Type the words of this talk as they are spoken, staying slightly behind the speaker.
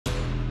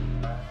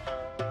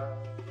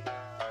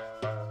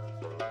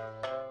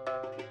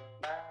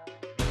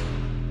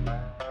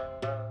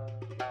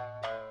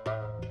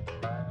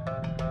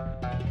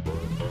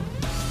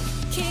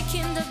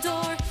Walk in the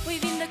door,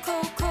 waving the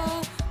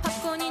cocoa.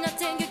 팝콘이나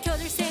땡겨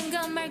켜줄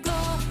생각 말고.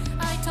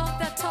 I talk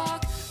that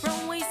talk,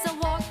 wrong ways I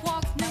walk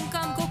walk. 눈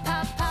감고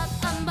pop pop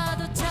안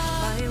봐도 쳐.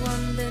 Buy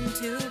one then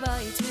two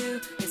by two.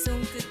 내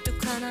손끝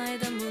뚝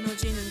하나에다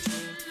무너지는 중.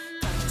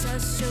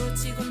 가짜쇼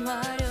지금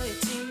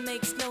화려했지.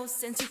 Makes no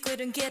sense. You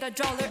couldn't get a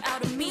dollar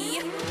out of me.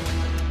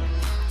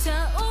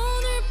 자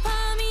오늘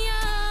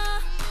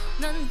밤이야.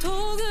 난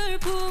독을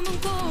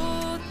품은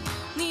꽃.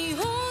 네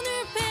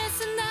오늘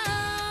패스남.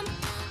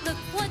 Look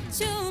what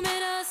you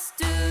made us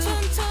do.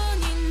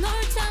 천천히 널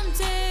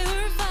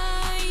잠재울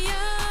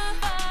fire,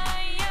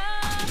 fire.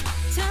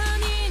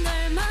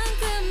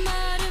 잔인할만큼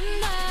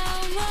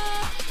아름다워.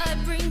 I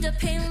bring the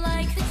pain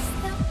like this,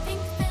 that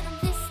pink venom,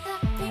 this,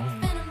 that pink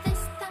venom,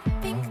 this, that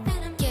pink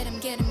venom. Get him,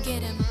 get him,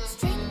 get him.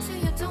 Straight to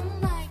your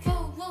don't like,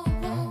 whoa, whoa,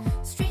 whoa.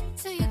 Straight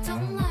to your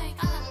don't like,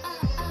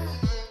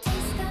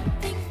 Taste that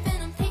pink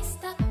venom,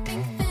 taste that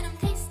pink venom,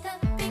 taste that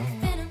pink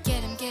venom.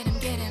 Get him, get him,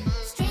 get him.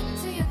 Straight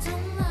to your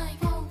don't like,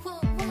 whoa, whoa,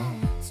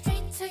 whoa.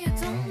 Straight to your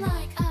don't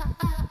like,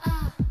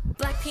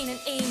 Blackpink and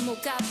emo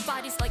got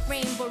bodies like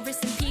rainbow.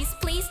 Rest in peace,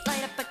 please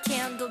light up a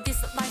candle. This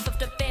the life of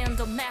the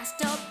vandal,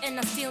 masked up and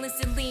I still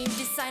isn't lean.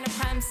 Designer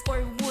crimes or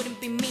it wouldn't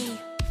be me.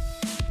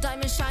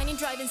 Diamond shining,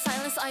 driving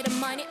silence, I don't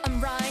mind it. I'm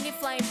riding,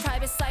 flying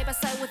private side by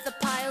side with the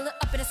pilot.